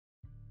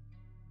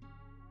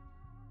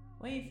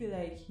When you feel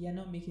like you're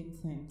not making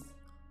sense,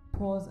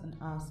 pause and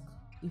ask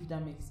if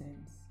that makes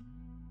sense.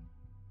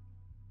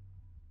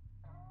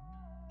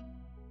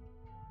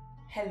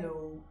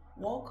 Hello,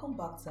 welcome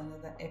back to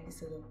another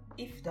episode of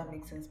If That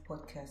Makes Sense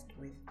podcast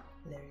with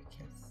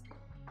Lyricus.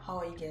 How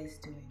are you guys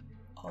doing?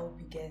 I hope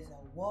you guys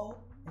are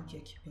well and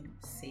you're keeping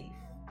safe.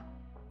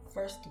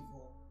 First of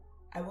all,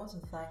 I want to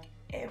thank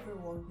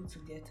everyone who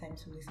took their time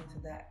to listen to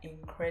that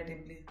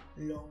incredibly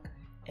long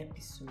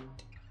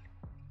episode.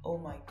 Oh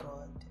my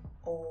god.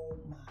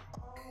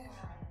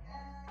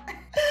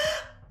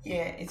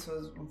 Yeah, it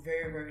was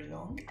very, very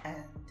long,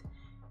 and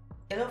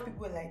a lot of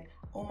people were like,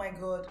 oh my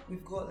god,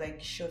 we've got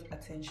like short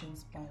attention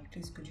span,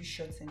 please could you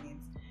shorten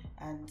it?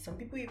 And some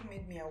people even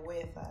made me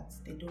aware that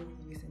they don't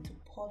really listen to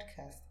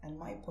podcasts, and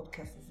my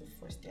podcast is the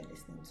first they're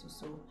listening to,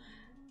 so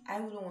I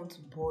wouldn't want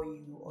to bore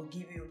you or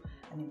give you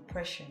an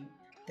impression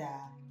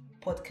that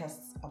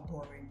podcasts are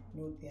boring.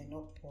 No, they are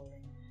not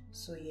boring.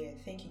 So yeah,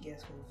 thank you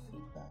guys for your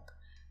feedback.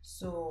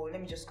 So let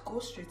me just go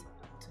straight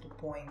to the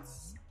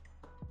points.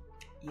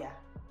 Yeah.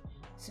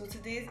 So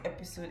today's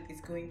episode is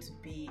going to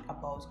be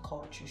about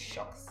culture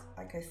shocks.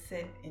 Like I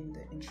said in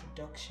the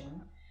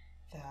introduction,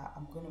 that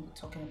I'm going to be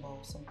talking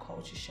about some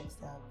culture shocks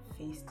that I've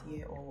faced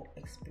here or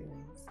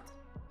experienced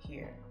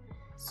here.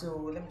 So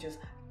let me just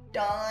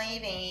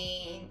dive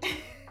in.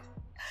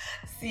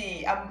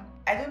 See, I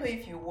don't know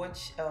if you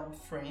watch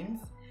Friends,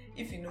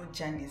 if you know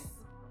Janice,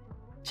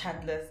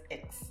 Chandler's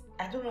ex.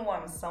 I don't know why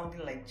I'm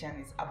sounding like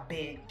Janice. I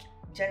beg.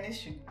 Janice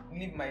should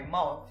leave my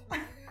mouth.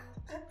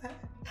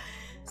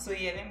 So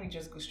yeah, let me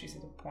just go straight to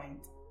the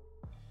point.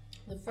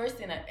 The first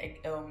thing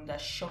that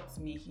shocked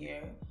me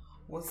here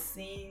was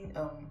seeing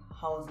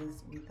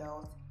houses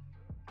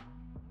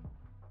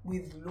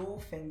with low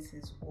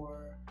fences,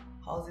 or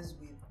houses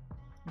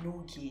with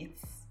no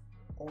gates,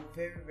 or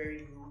very,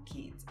 very low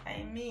gates.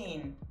 I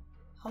mean,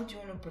 how do you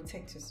want to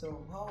protect yourself?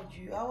 How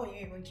are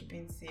you even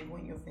keeping safe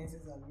when your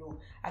fences are low?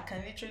 I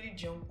can literally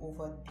jump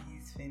over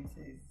these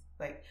fences.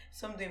 Like,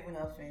 some don't even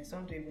have fence,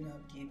 some don't even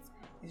have gates.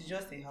 It's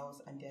just a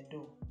house and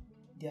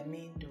their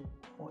main door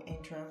or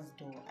entrance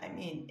door. I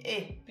mean,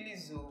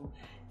 please,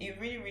 it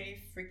really, really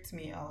freaked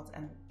me out.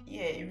 And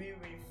yeah, it really,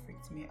 really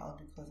freaked me out,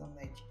 because I'm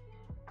like,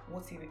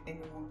 what if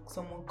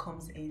someone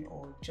comes in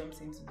or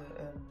jumps into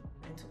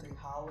the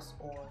house,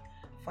 or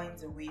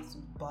finds a way to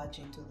barge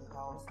into the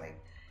house?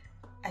 Like,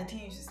 I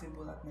didn't used to sleep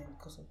well at night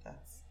because of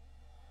that.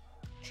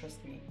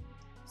 Trust me.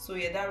 So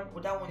yeah, that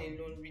one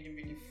alone really,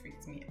 really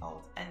freaked me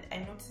out. And I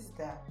noticed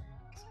that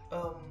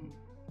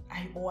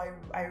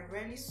I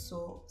rarely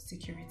saw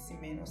security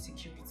men or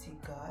security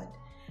guard.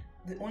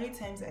 The only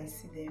times I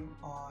see them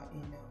are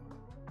in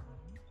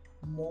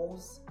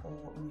malls,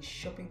 or in a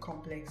shopping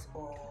complex,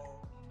 or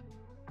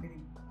maybe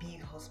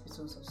big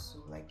hospitals or so.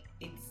 Like,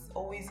 it's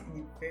always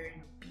in a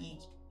very big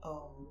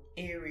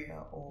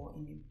area, or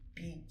in a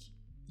big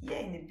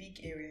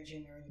area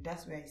generally.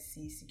 That's where I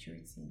see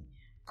security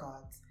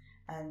guards.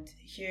 And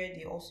here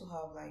they also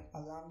have like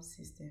alarm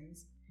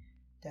systems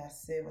that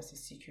serve as a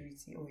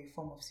security, or a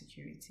form of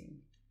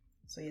security.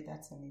 So yeah,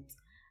 that's on it.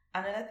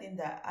 Another thing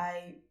that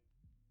I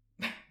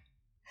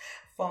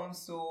found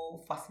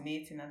so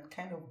fascinating and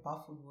kind of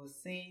baffled was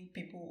seeing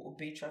people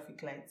obey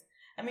traffic lights.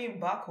 I mean,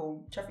 back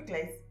home, traffic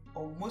lights,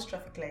 or most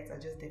traffic lights, are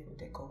just there for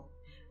decor.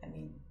 I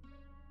mean,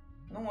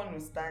 no one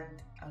will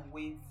stand and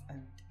wait,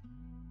 and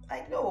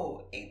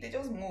they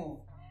just move,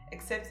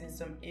 except in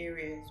some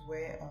areas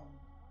where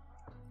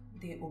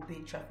they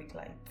obey traffic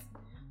lights.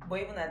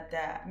 But even at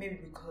that, maybe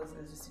because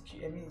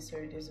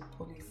there's a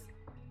police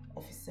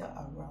officer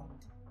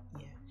around.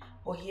 Yeah.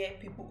 But here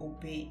people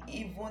obey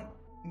even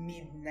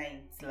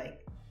midnight,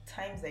 like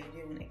times that you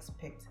don't even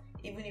expect.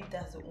 Even if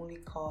that's the only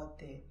car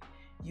there,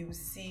 you will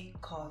see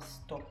cars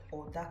stop,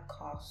 or that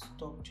car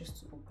stop just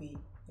to obey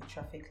the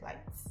traffic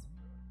lights.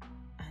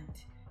 And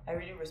I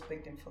really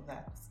respect them for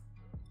that.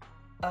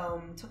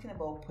 Talking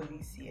about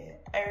police here,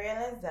 I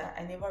realized that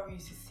I never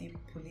used to see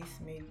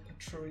policemen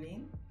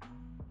patrolling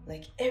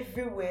like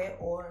everywhere,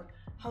 or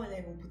how will I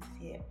even put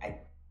it here? I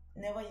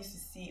never used to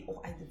see,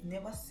 or I've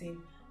never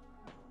seen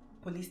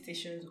police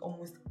stations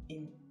almost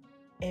in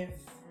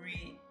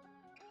every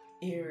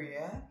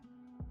area.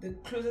 The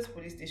closest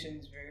police station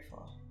is very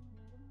far.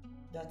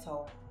 That's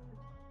how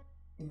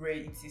rare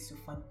it is to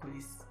find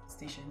police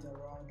stations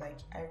around. Like,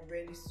 I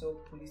rarely saw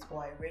police,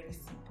 or I rarely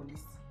see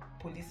police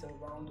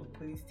around, or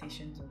police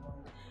stations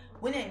around.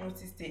 When I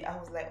noticed it, I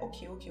was like,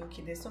 okay,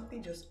 there's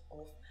something just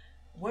off.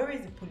 Where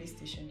is the police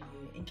station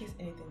here, in case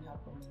anything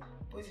happens?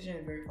 Police station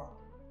is very far,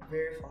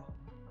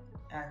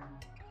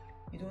 and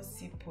you don't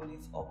see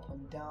police up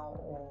and down,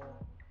 or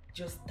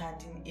just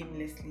standing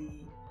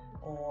aimlessly,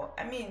 or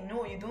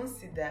no, you don't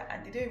see that.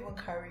 And they don't even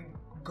carry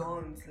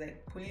guns.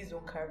 Like, police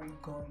don't carry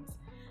guns.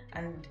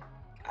 And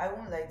I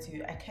won't lie to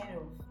you, I kind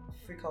of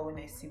freak out when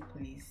I see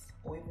police,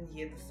 or even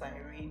hear the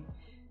siren.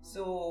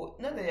 So,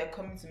 not that they're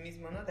coming to meet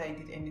me, not that I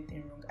did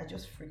anything wrong, I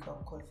just freak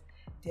out because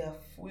they are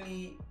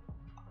fully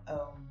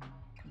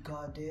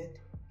guarded.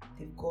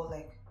 They've got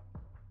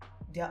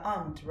they're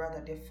armed,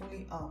 rather, they're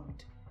fully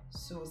armed.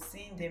 So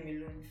seeing them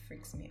alone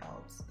freaks me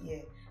out.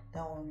 Yeah,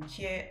 That one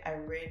here, I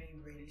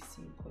rarely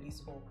see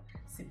police or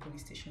see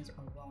police stations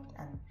around,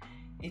 and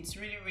it's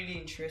really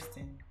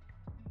interesting.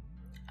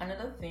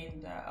 Another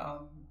thing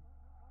that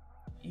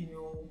you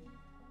know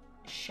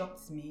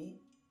shocked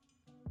me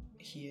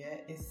here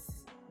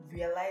is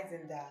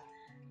realizing that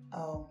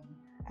um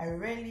I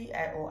rarely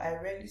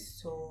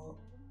saw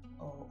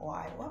or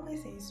I what am I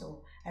saying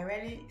so I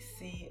rarely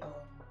see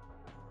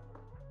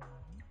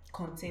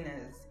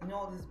containers,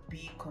 all these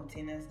big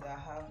containers that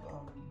have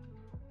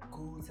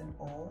goods and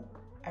all.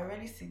 I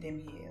rarely see them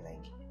here,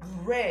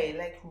 rare,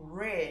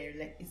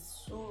 like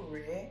it's so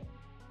rare.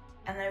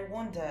 And I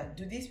wonder,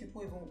 do these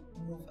people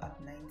even move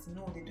at night?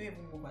 No, they don't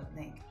even move at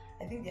night.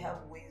 I think they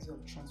have ways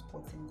of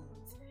transporting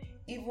goods,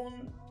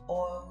 even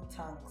oil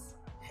tanks.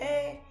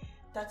 Hey,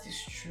 that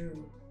is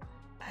true.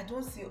 I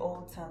don't see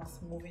oil tanks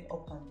moving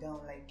up and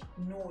down. Like,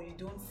 no, you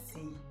don't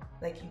see.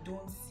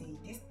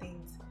 These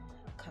things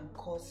can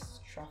cause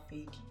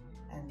traffic,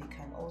 and they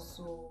can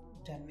also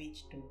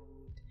damage the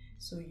road.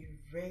 So you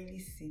rarely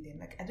see them.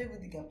 Like, I don't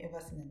even think I've ever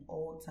seen an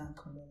oil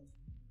tank move.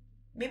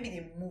 Maybe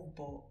they move,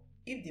 but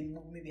if they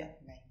move, maybe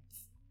at night.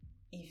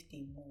 If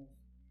they move,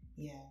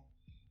 yeah.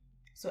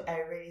 So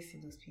I rarely see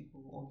those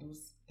people or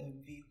those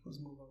vehicles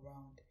move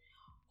around.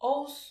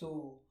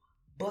 Also,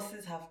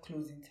 buses have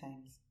closing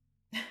times.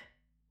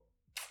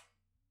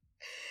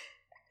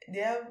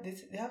 They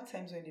have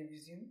times when they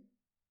resume,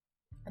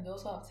 and they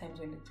also have times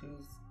when they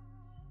close.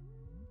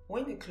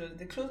 When they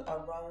close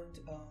around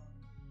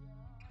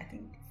I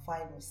think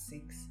 5 or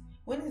 6.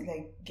 When it's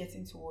like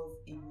getting towards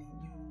evening,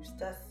 you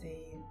start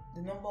seeing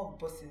the number of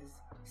buses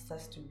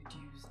starts to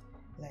reduce.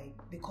 Like,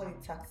 they call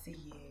it taxi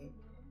here.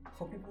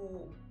 For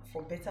people,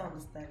 for better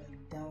understanding,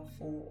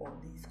 downfall or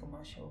these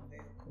commercial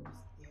vehicles,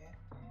 yeah.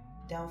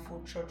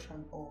 Downfall, church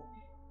and all,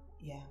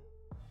 yeah.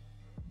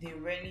 They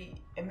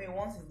really,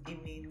 once it's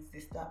evenings, they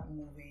start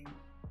moving,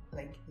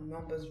 like the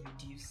numbers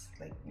reduce.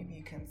 Like, maybe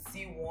you can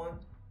see one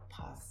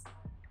pass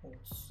or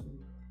two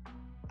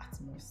at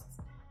most.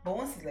 But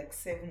once it's like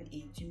 7,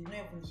 8, you don't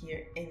even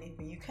hear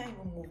anything. You can't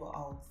even move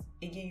out.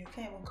 Again, you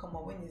can't even come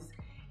out when it's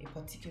a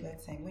particular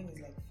time, when it's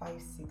like 5,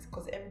 6,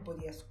 because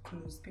everybody has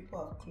closed.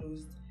 People have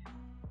closed.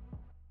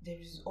 There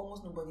is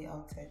almost nobody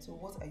outside. So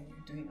what are you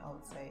doing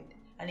outside?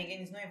 And again,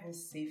 it's not even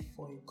safe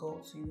for a girl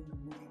to even be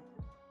moving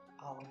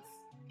out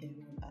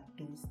alone at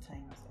those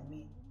times.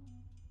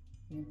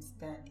 You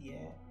understand,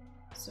 yeah.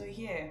 So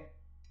yeah.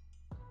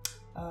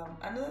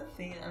 Another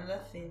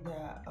thing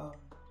that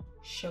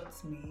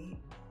shocked me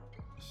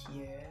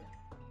here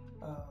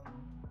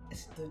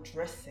is the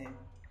dressing.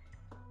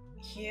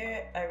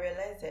 Here I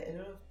realized that a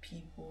lot of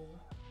people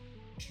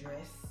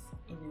dress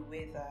in a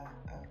way that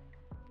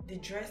they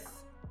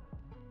dress,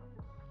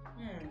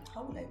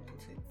 how would I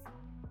put it?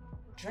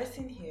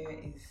 Dressing here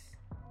is,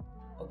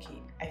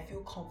 okay, I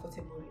feel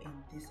comfortable in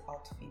this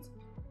outfit,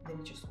 let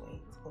me just wear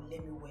it, or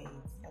let me wear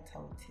it. That's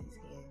how it is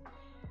here.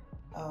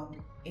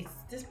 It's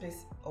this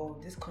place or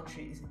this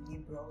country is a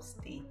liberal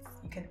state.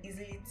 You can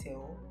easily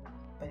tell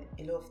by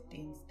a lot of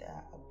things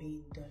that are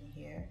being done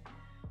here.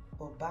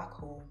 But back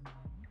home,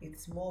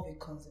 it's more of a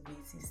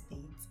conservative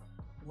state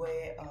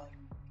where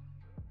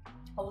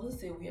I wouldn't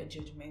say we are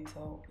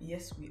judgmental.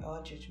 Yes, we are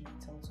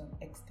judgmental to an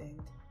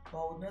extent, but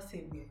I would not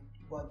say we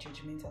are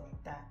judgmental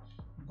like that.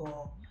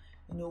 But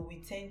we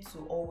tend to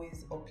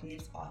always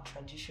uplift our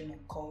tradition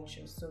and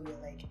culture. So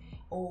we're like,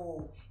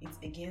 oh, it's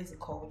against the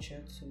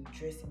culture to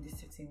dress in this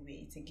certain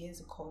way. It's against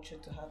the culture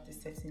to have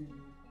this certain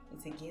look.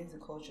 It's against the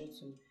culture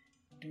to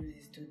do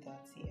this, do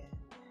that, yeah.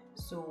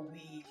 So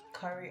we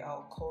carry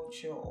our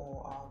culture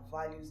or our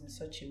values in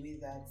such a way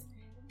that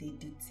they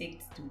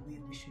dictate the way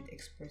we should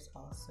express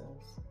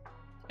ourselves.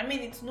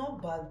 It's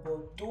not bad,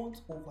 but don't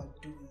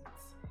overdo it.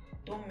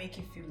 Don't make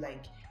it feel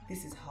like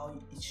this is how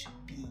it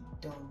should be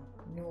done.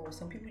 No,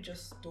 some people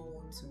just don't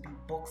want to be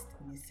boxed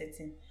in a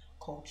certain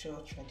culture,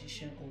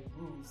 tradition, or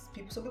rules.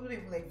 Some people don't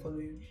even like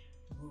following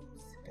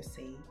rules per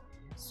se.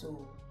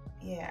 So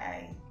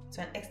yeah,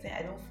 to an extent,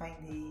 I don't find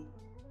it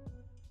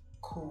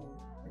cool,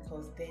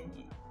 because then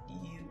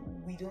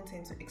we don't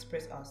tend to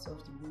express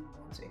ourselves the way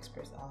we want to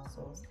express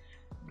ourselves.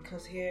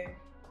 Because here,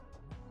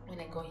 when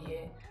I got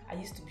here, I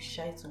used to be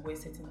shy to wear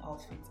certain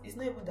outfits. It's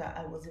not even that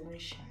I was even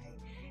shy.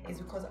 It's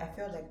because I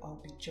felt like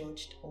I'll be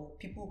judged, or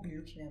people will be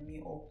looking at me,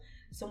 or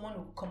someone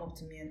will come up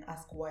to me and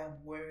ask why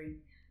I'm wearing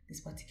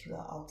this particular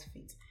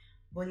outfit.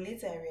 But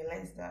later I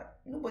realized that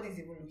nobody's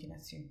even looking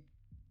at you.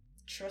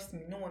 Trust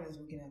me, no one is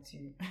looking at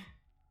you.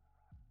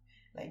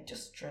 Like,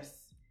 just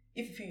dress.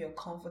 If you feel you're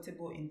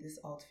comfortable in this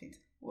outfit,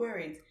 wear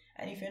it.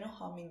 And if you're not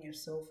harming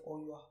yourself or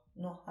you are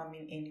not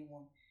harming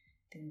anyone,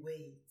 then wear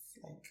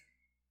it. Like,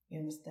 you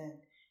understand?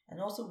 And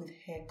also with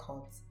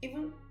haircuts,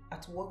 even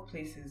at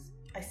workplaces,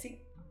 I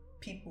see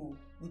people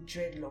with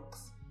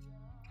dreadlocks.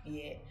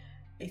 Yeah,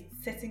 a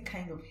certain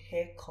kind of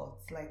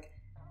haircuts. Like,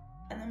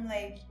 and I'm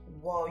like,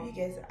 wow, you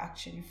guys are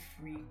actually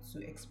free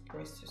to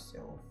express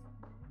yourself.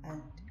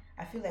 And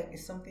I feel like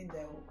it's something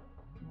that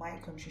my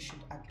country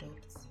should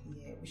adopt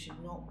here. We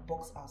should not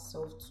box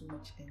ourselves too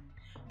much in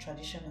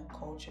tradition and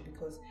culture,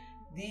 because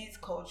these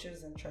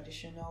cultures and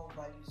traditional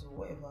values or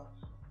whatever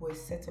were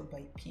set up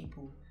by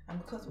people, and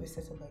because we're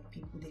set up by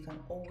people, they can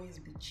always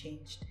be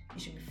changed.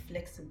 It should be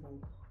flexible.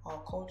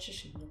 Our culture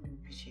should not be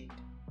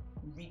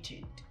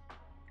rigid.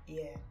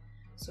 Yeah.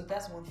 So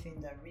that's one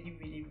thing that really,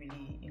 really,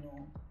 really,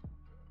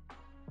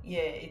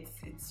 yeah,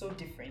 it's so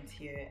different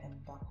here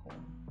and back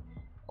home.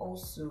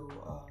 Also,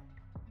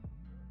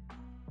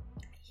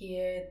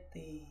 here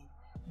they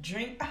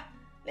drink.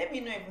 Let me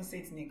not even say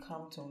it in a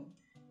calm tone.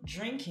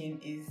 Drinking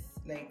is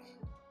like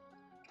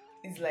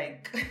it's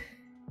like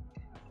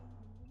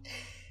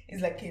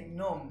it's like a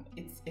norm.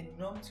 It's a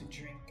norm to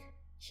drink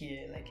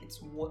here. Like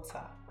it's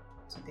water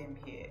to them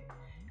here.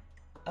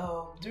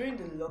 During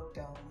the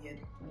lockdown, yeah,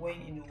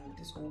 when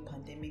this whole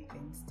pandemic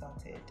thing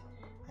started,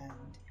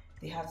 and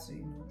they had to,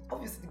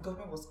 obviously the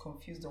government was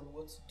confused on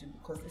what to do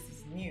because this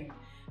is new.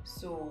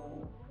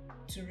 So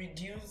to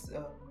reduce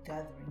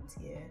gatherings,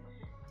 yeah,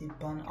 they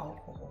ban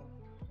alcohol.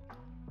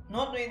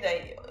 Not knowing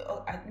that,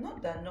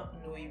 not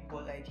knowing,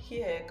 but like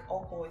here,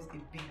 alcohol is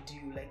a big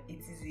deal. Like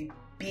it is a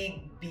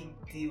big, big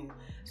deal.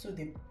 So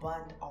they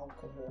banned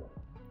alcohol.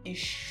 It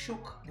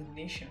shook the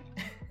nation.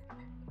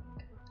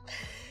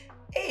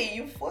 Hey,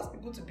 you force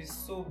people to be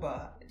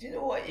sober. Do you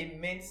know what it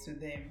meant to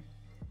them?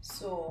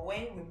 So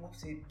when we moved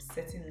to a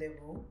certain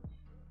level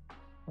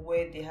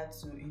where they had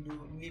to,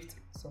 lift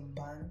some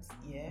bans,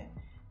 yeah,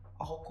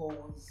 alcohol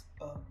was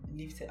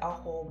lifted.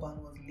 Alcohol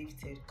ban was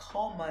lifted.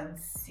 Come and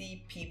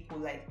see people,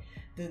 like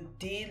the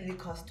day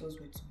liquor stores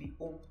were to be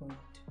opened.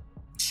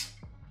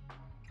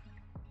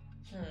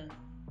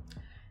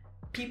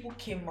 People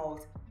came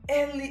out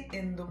early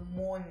in the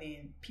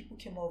morning. People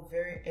came out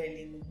very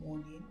early in the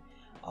morning.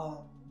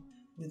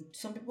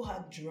 Some people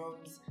had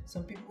drums,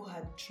 some people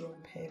had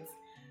trumpets,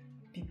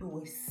 people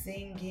were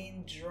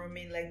singing,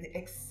 drumming, like the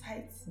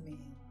excitement,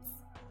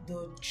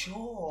 the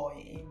joy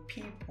in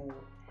people,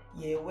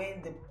 yeah,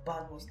 when the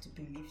ban was to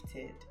be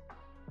lifted.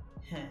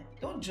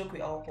 Don't joke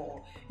with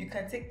alcohol. You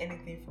can take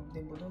anything from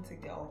them, but don't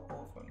take the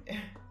alcohol from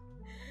them.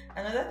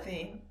 Another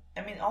thing,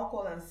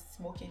 alcohol and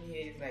smoking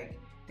here is like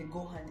they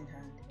go hand in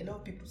hand. A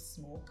lot of people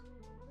smoke.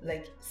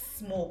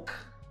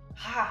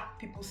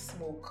 People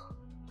smoke.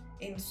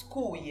 In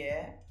school,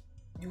 yeah,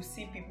 you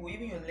see people,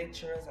 even your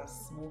lecturers are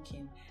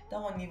smoking. That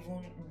one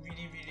even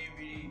really, really,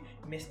 really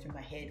messed with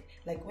my head.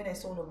 Like when I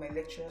saw one of my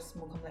lecturers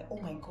smoke, I'm like,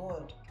 oh my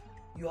god,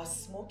 you are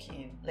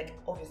smoking. Like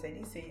obviously I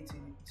didn't say it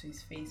to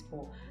his face,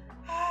 but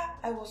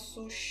I was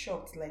so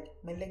shocked. Like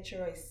my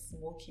lecturer is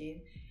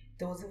smoking.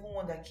 There was even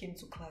one that came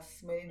to class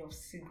smelling of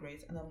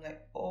cigarettes, and I'm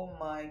like, oh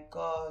my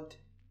god,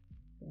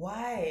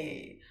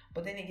 why?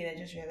 But then again, I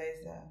just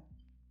realized that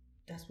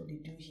that's what they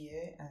do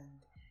here, and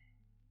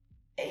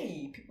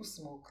hey, people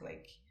smoke.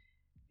 Like,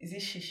 is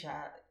it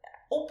shisha?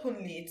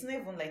 Openly, it's not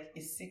even like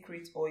a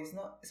secret, or it's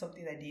not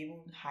something that they even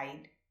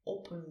hide.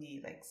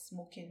 Openly, like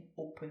smoking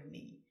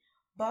openly.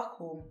 Back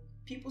home,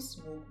 people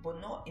smoke,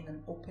 but not in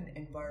an open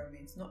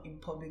environment, not in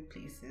public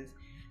places.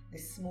 They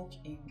smoke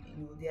in,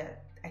 there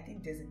are, I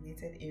think,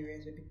 designated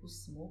areas where people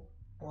smoke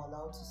or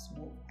allowed to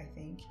smoke, I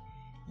think.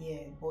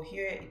 Yeah, but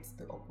here it's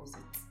the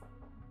opposite.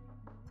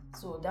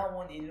 So that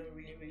one alone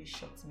really, really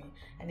shocked me.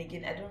 And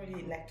again, I don't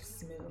really like the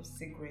smell of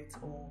cigarettes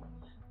or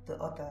the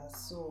others.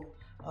 So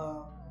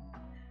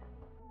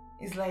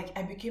it's like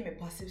I became a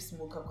passive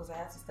smoker because I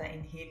had to start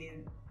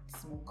inhaling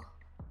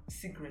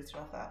cigarettes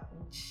rather,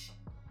 which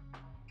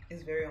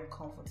is very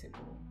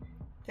uncomfortable.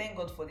 Thank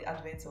God for the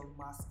advent of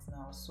masks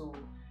now. So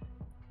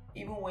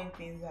even when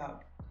things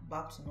are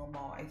back to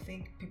normal, I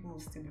think people will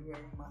still be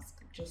wearing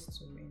masks just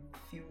to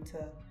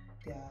filter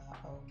the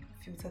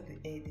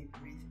air they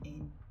breathe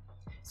in.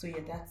 So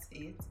yeah, that's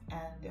it.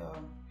 And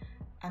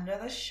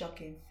another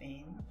shocking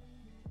thing,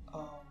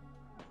 I'm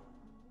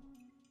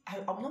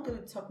not going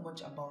to talk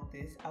much about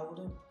this. I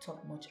wouldn't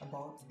talk much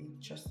about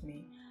it, trust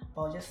me,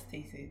 but I'll just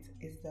state it,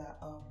 is that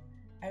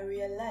I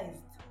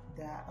realized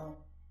that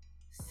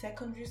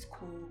secondary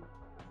school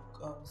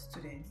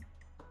students,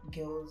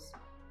 girls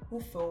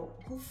who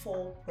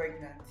fall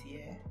pregnant,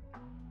 yeah,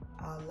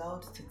 are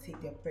allowed to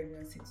take their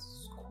pregnancy to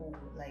school.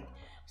 Like,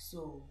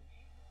 so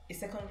a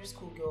secondary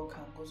school girl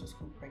can go to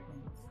school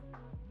pregnant.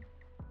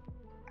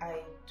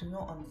 I do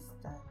not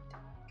understand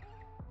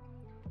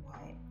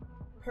why.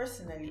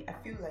 Personally, I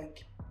feel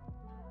like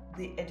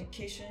the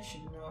education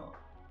should not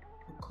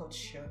be cut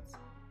short.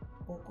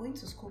 But going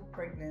to school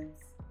pregnant,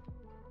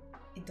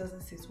 it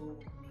doesn't sit well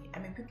with me.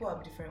 People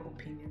have different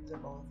opinions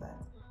about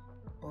that,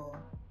 but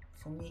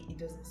for me, it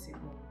doesn't sit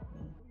well with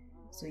me.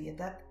 So yeah,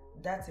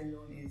 that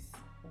alone is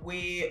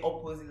way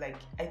opposite.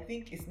 Like, I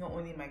think it's not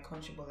only in my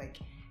country, but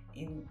like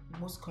in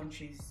most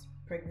countries,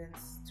 pregnant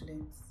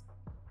students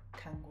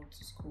can go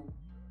to school.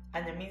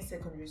 And I mean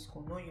secondary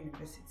school, not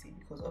university,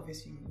 because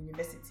obviously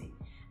university,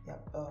 they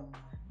are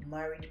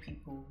married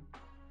people.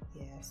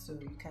 Yeah, so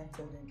you can't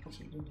tell them,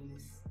 okay, don't do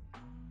this.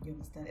 You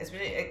understand?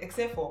 Especially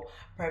except for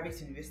private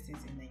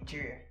universities in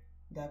Nigeria,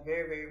 they are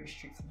very, very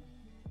restrictive,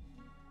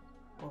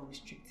 or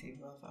restrictive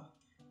rather.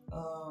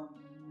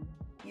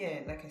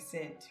 Yeah, like I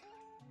said,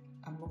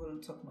 I'm not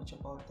going to talk much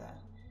about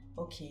that.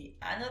 Okay,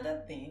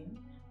 another thing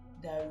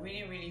that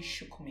really, really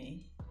shook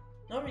me.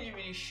 Not really,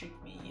 really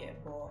shook me, yeah,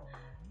 but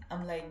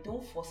I'm like,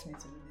 don't force me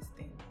to do this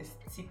thing. It's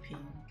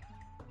tipping.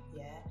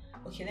 Yeah.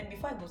 Okay, then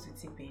before I go to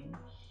tipping,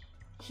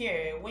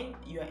 here, when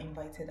you are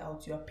invited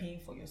out, you are paying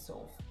for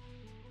yourself.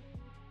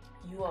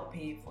 You are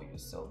paying for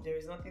yourself. There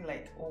is nothing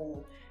like,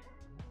 oh,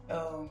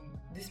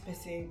 this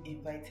person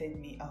invited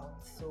me out,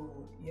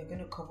 so you're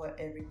gonna cover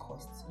every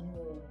cost.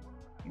 No,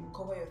 you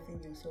cover your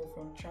thing yourself,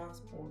 from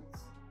transport.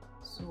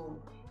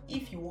 So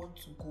if you want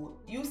to go,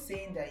 you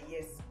saying that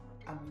yes,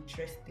 I'm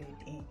interested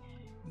in,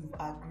 you've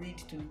agreed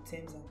to the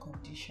terms and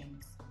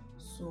conditions,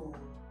 so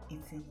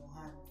it's in your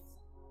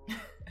hands.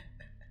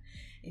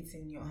 It's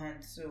in your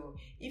hands. So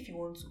if you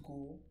want to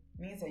go,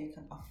 means that you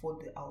can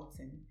afford the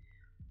outing,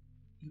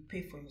 you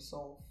pay for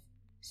yourself.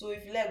 So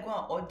if you like, go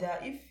and order,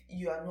 if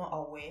you are not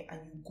aware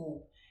and you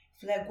go,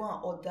 if you like, go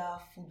and order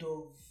food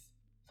of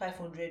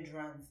 500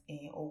 rands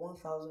or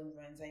 1000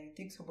 rands, and you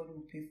think somebody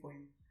will pay for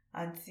you,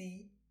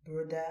 auntie,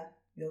 brother,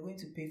 you are going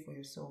to pay for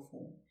yourself.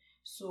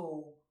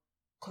 So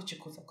cut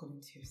your coat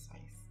according to your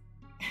size.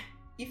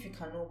 If you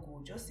cannot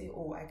go, just say,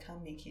 oh, I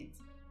can't make it,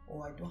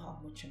 or I don't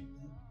have much on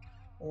me,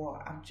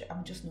 or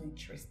I'm just not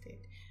interested.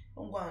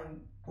 Don't go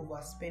and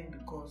overspend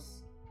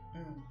because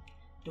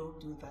don't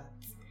do that.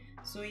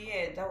 So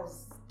yeah,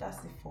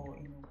 that's it for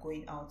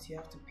going out. You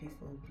have to pay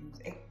for your bills,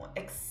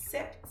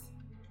 except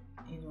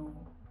the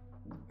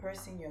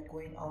person you're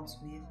going out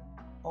with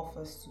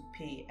offers to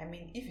pay. I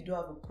mean, if you don't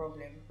have a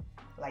problem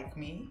like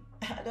me,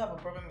 I don't have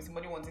a problem with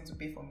somebody wanting to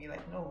pay for me.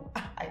 Like, no,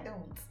 I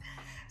don't.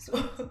 So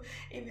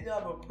if you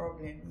don't have a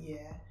problem,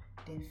 yeah,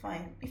 then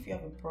fine. If you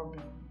have a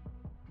problem,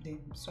 then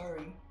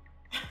sorry.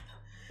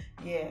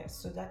 Yeah,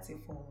 so that's it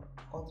for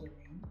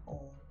ordering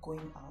or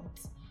going out.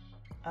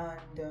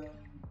 And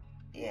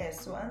yeah,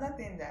 so another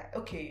thing that,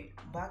 okay,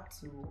 back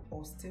to,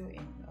 or still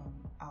in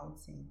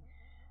outing,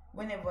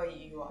 whenever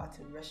you are at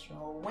a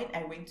restaurant, or when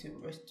I went to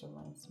a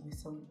restaurant with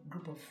some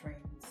group of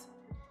friends,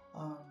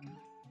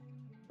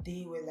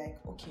 they were like,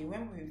 okay,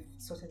 when we've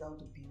sorted out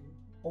the bill,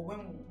 or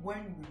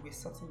when we were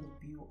sorting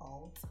the bill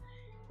out,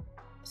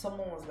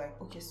 someone was like,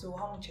 okay, so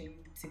how much are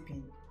you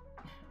tipping?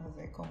 I was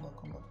like, come back,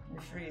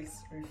 rephrase.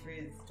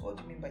 What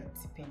do you mean by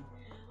tipping?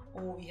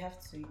 Oh, we have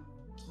to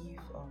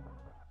give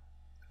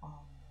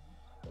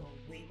the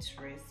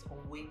waitress or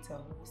waiter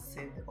who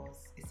served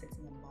us a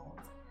certain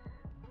amount.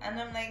 And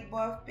I'm like, but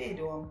I've paid,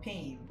 or I'm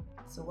paying,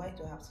 so why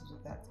do I have to do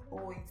that?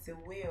 Oh, it's a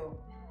way of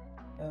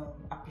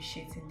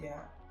appreciating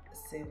their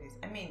service.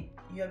 I mean,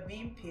 you are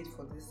being paid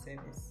for this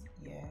service,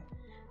 yeah.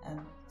 And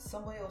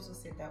somebody also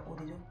said that, oh,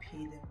 they don't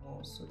pay them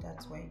well, so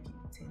that's why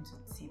people tend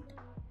to tip.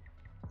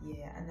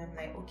 Yeah, and I'm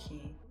like,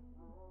 okay,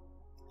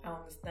 I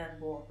understand,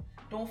 but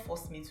don't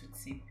force me to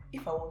tip.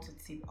 If I want to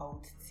tip, I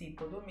would tip,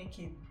 but don't make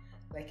it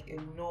like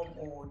a norm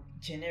or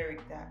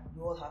generic that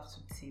you all have to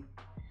tip.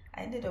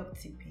 I ended up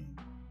tipping,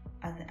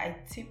 and I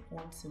tip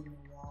once in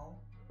a while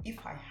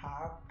if I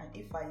have, and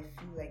if I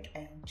feel like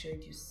I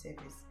enjoyed your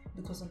service,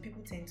 because some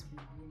people tend to be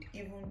rude,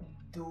 even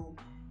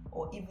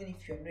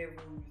if you're not even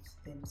rude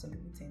to them, some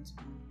people tend to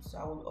be rude. So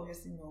I would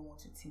obviously not want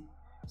to tip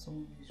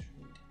someone who is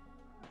rude.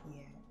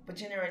 Yeah, but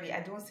generally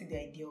I don't see the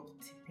idea of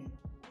tipping.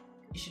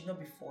 It should not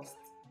be forced.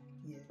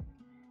 Yeah,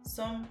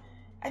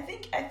 I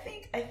think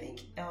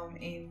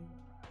in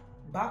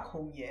back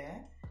home, yeah.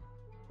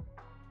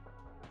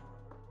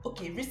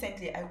 Okay,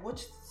 recently I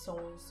watched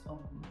someone's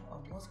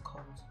what's it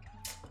called?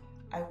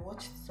 I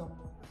watched someone's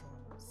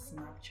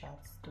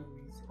Snapchat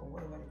stories, or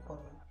whatever they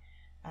call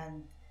it,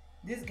 and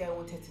this guy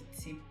wanted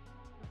to tip.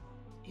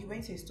 He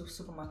went to a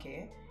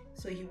supermarket,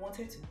 so he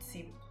wanted to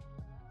tip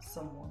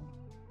someone,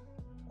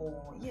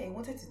 or yeah, he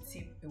wanted to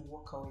tip a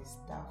worker or a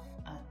staff,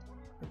 and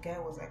the guy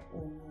was like,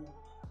 oh no,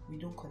 we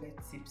don't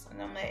collect tips.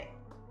 And I'm like,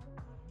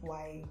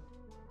 why?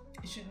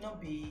 It should not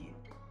be,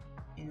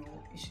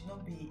 it should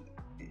not be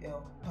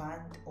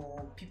banned,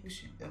 or people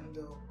should,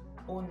 the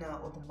owner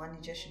or the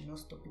manager should not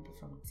stop people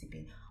from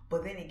tipping.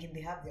 But then again,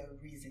 they have their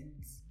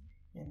reasons,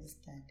 you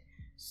understand?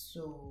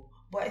 So,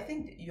 but I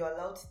think you're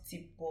allowed to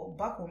tip, but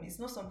back home it's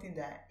not something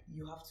that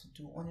you have to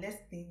do unless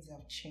things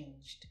have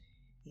changed.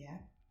 Yeah,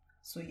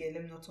 so yeah,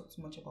 let me not talk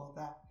too much about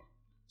that.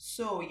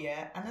 So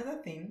yeah,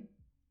 another thing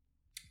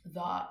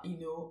that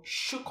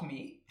shook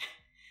me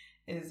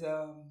is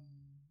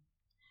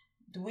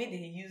the way they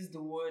use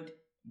the word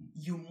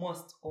you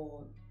must,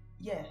 or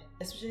yeah,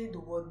 especially the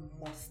word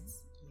must.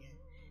 Yeah,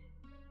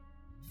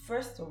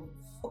 first of,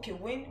 okay,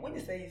 when they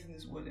start using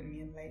this word,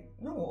 I'm like,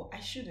 no, I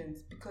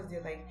shouldn't, because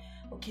they're like,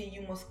 okay,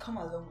 you must come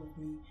along with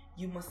me,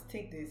 you must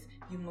take this,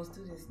 you must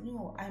do this.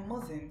 No, I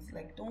mustn't.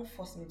 Like, don't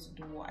force me to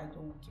do what I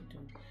don't want to do.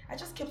 I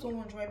just kept on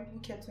wondering why people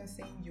kept on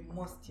saying you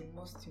must.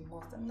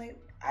 I'm like,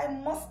 I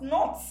must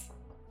not.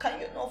 Can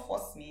you not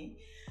force me?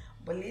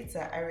 But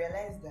later I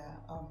realized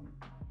that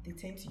they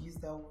tend to use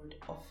that word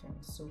often,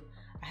 so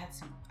I had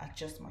to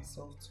adjust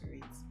myself to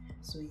it.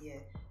 So yeah,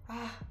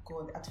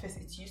 God, at first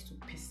it used to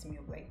piss me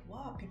off, like,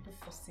 why are people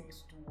forcing me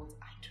to do what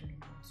I don't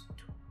want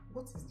to do?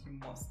 What is you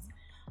must?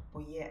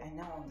 But yeah, I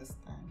now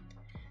understand.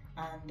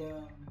 And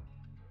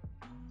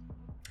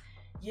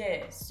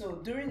Yeah, so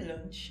during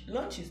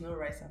lunch is not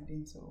rice and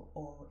beans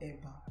or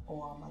eba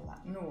or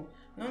amala. No,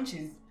 lunch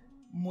is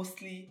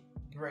mostly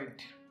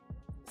bread,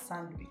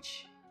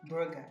 sandwich,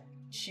 burger,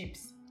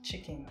 chips,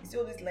 chicken. You see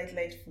all this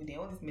light food and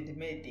all this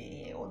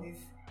mede, all this.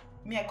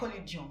 Me, I call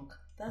it junk.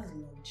 That's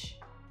lunch.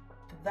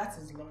 That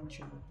is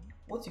lunch. Oh.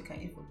 What you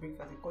can eat for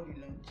breakfast, they call it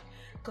lunch.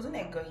 Because when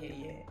I got here,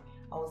 yeah,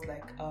 I was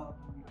like,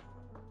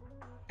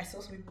 I saw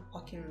some people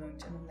packing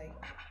lunch, and I'm like,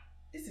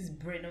 this is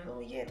bread. I'm like,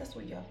 oh yeah, that's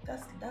what you have.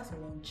 That's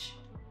lunch.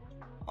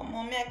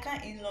 Mommy, I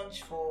can't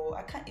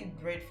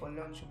eat bread for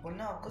lunch, but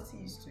now I've gotten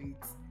used to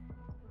it.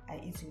 I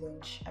eat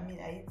lunch. I mean,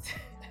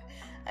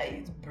 I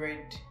eat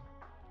bread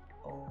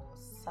or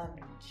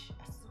sandwich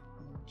as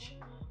lunch.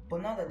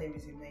 But now that there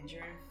is a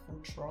Nigerian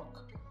food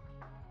truck,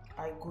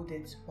 I go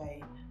there to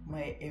buy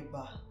my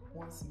eba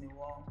once in a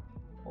while,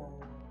 or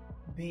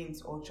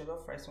beans or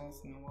jollof rice once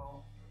in a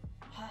while.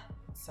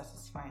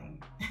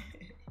 Satisfying.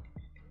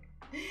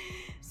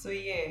 So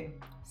yeah,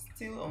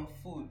 still on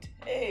food.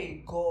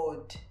 Hey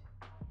God,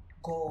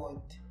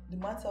 the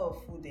matter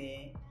of food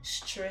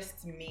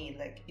stressed me.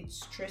 Like, it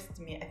stressed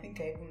me. I think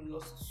I even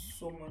lost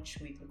so much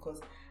weight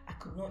because I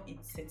could not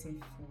eat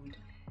certain food.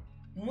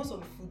 Most of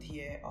the food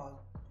here are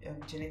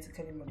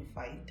genetically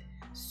modified,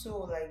 so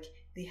like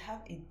they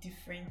have a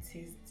different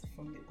taste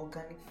from the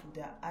organic food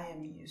that I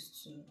am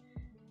used to.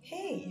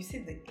 Hey, you see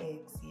the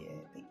eggs here?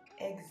 The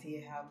eggs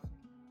here have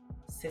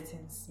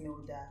certain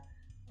smell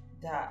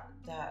that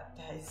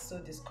is so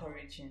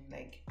discouraging.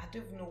 Like, I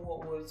don't even know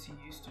what word to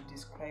use to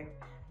describe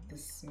the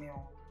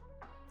smell.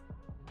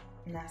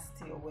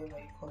 Nasty or whatever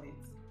you call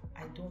it.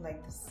 I don't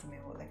like the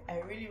smell. Like,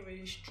 I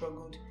really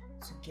struggled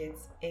to get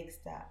eggs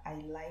that I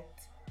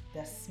liked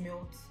that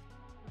smelled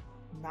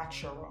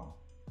natural.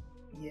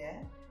 Yeah.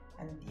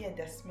 And yeah,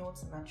 that smelled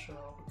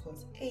natural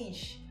because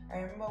I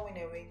remember when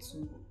I went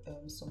to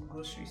some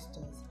grocery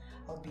stores,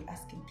 I would be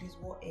asking, please,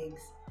 what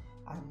eggs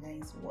are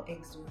nice, what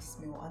eggs don't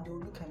smell, and they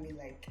would look at me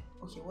like,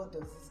 okay, what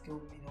does this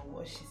girl mean, or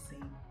what's she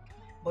saying?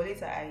 But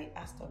later I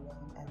asked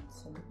around and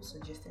some people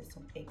suggested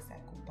some eggs I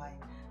could buy.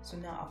 So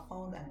now I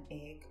found an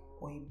egg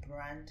or a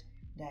brand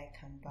that I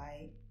can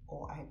buy,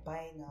 or I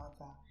buy now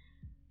that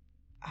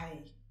I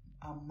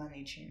am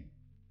managing.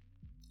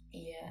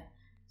 Yeah.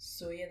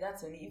 So yeah,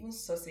 that's only. Even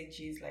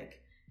sausages,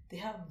 like, they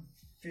have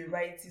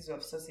varieties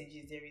of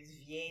sausages. There is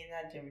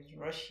Vienna, there is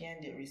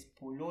Russian, there is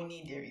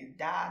Poloni, there is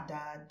da.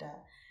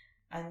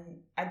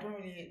 And I don't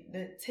really,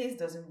 the taste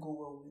doesn't go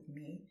well with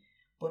me.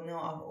 But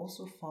now I've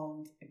also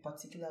found a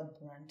particular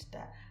brand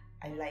that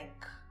I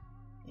like.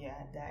 Yeah,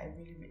 that I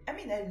really I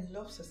mean, I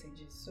love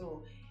sausages.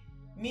 So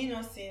me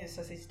not seeing the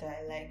sausage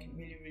that I like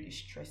really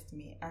stressed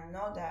me. And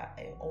now that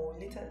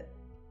later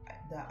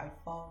that I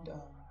found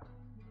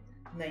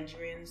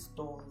Nigerian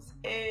stores,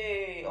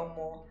 hey,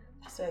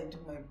 that's why I do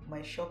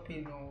my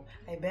shopping.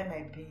 I buy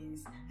my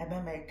beans, I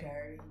buy my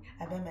curry,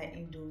 I buy my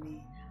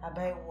indomie, I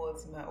buy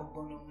my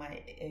ogbono,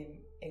 my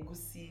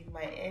egusi,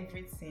 my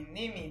everything.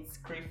 Name it,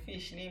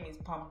 crayfish, name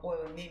it, palm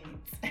oil, name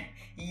it,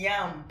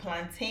 yam,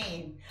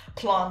 plantain.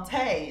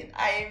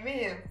 I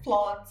mean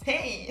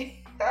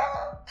plantain.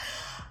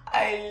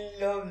 I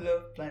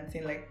love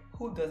plantain. Like,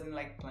 who doesn't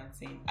like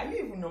plantain? Are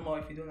you even normal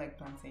if you don't like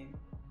plantain?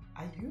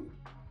 Are you?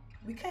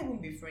 We can't even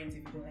be friends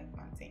if you don't like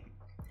plantain.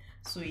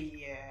 So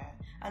yeah,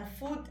 and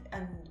food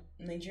and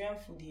Nigerian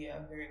food here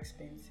are very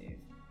expensive,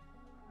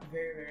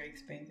 very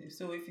expensive.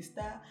 So if you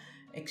start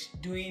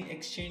doing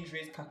exchange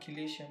rate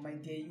calculation, my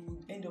dear, you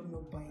would end up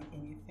not buying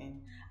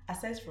anything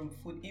aside from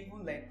food.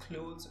 Even like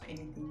clothes or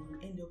anything, you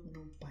will end up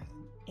not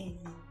buying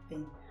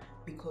anything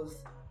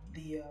because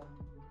the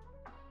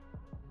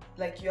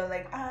like, you're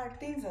like,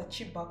 things are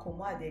cheap back home,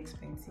 why are they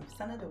expensive?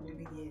 Standard of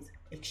living here is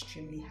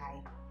extremely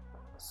high.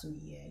 So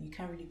yeah, you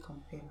can't really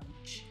compare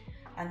much.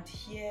 And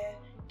here,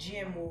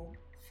 GMO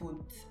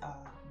foods are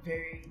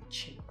very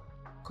cheap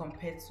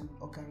compared to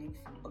organic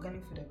food.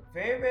 Organic food are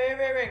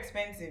very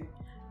expensive.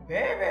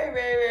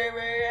 Very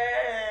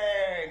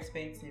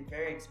expensive.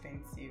 Very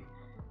expensive.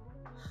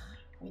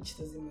 Which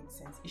doesn't make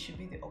sense. It should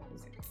be the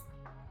opposite.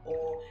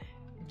 Or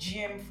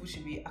GM food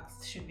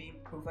should be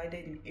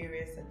provided in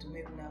areas that do not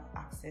even have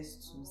access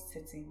to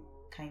certain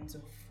kinds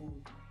of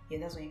food. Yeah,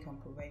 that's when you can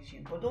provide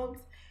GM. But don't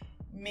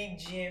make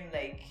GM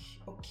like,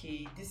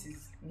 okay, this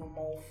is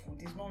normal food.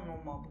 It's not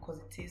normal because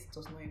the taste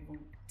does not even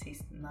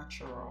taste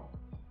natural.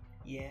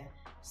 Yeah.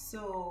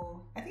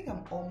 So I think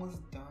I'm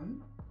almost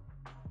done.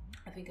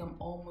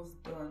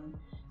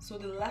 So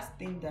the last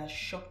thing that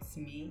shocked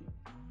me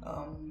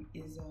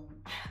is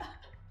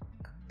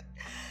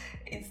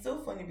it's so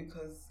funny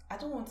because I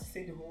don't want to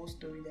say the whole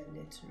story that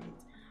led to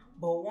it,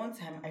 but one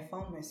time I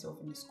found myself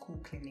in a school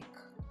clinic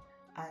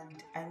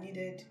and I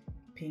needed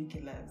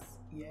painkillers.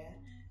 Yeah.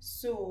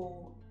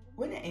 So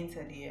when I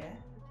entered here,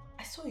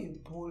 I saw a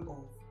bowl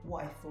of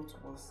what I thought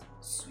was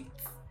sweet.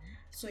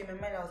 So in my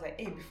mind, I was like,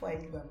 hey, before I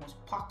leave, I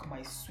must pack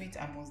my sweet.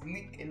 I must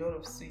lick a lot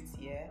of sweets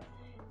here.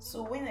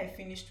 So when I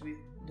finished with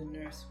the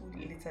nurse, who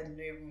later did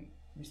not even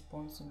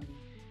respond to me,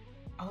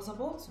 I was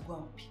about to go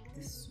and pick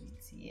this sweet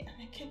here,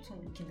 and I kept on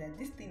looking that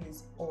this thing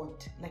is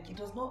odd. Like, it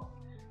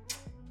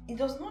it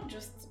does not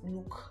just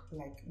look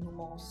like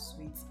normal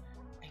sweet.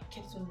 I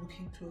kept on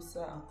looking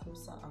closer and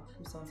closer and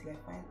closer until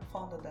I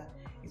found out that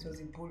it was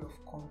a bowl of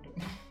condom.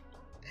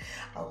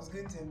 I was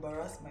going to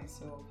embarrass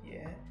myself,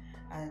 yeah.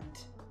 And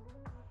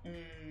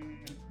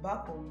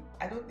back home,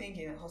 I don't think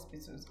in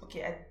hospitals,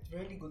 okay, I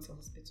rarely go to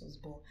hospitals,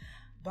 but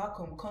back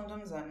home,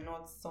 condoms are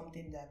not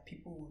something that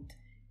people would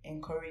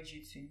encourage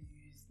you to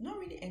use. Not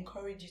really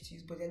encourage you to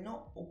use, but they're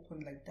not open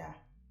like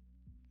that.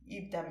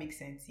 If that makes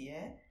sense,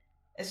 yeah?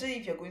 Especially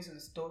if you're going to the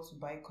store to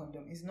buy a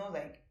condom, it's not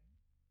like,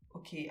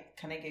 okay,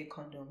 can I get a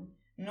condom?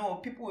 No,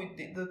 people would,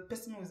 the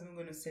person who's even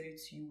going to sell it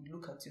to you would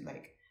look at you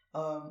like,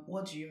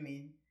 what do you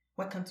mean?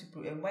 Why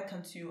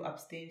can't you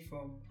abstain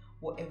from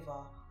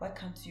whatever?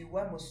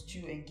 Why must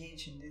you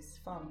engage in this?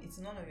 Fam, it's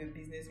none of your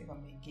business if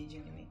I'm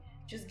engaging in it.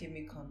 Just give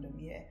me a condom,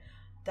 yeah.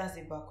 That's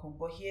it back home.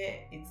 But here,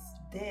 it's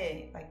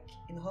there. Like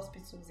in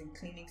hospitals and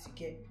clinics, you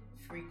get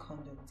free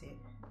condoms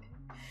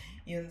there.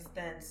 You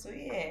understand? So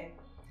yeah.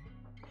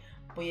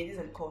 But yeah, these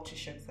are the culture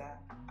shocks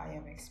that I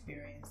have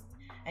experienced.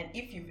 And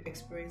if you've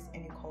experienced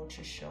any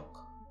culture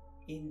shock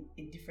in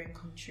a different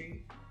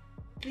country,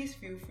 please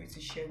feel free to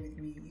share with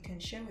me. You can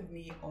share with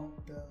me on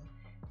the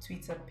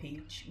Twitter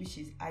page, which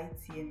is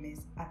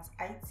ITMS at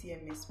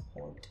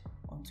ITMSpod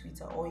on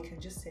Twitter, or you can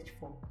just search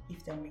for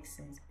If That Makes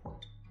Sense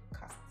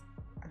podcast.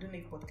 I don't know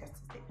if podcast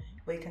is there,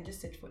 but you can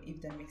just search for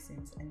If That Makes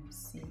Sense and you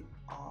see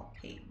our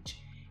page.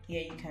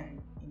 Here you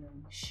can,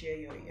 share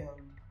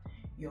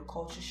your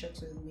culture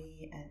shocks with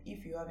me, and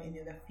if you have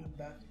any other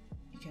feedback,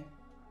 you can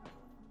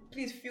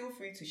please feel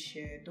free to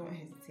share. Don't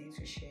hesitate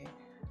to share.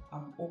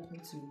 I'm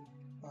open to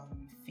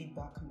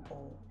feedback and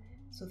all.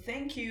 So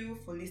thank you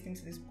for listening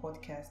to this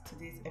podcast,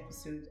 today's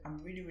episode.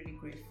 I'm really, really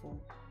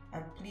grateful.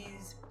 And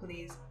please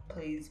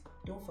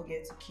don't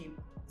forget to keep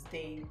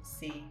staying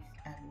safe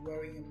and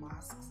wearing your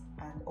masks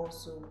and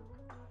also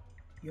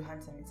your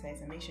hand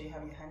sanitizer. Make sure you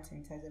have your hand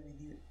sanitizer with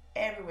you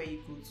everywhere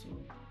you go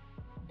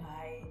to.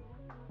 Bye.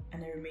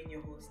 And I remain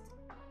your host,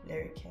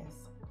 Larry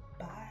Kess.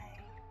 Bye.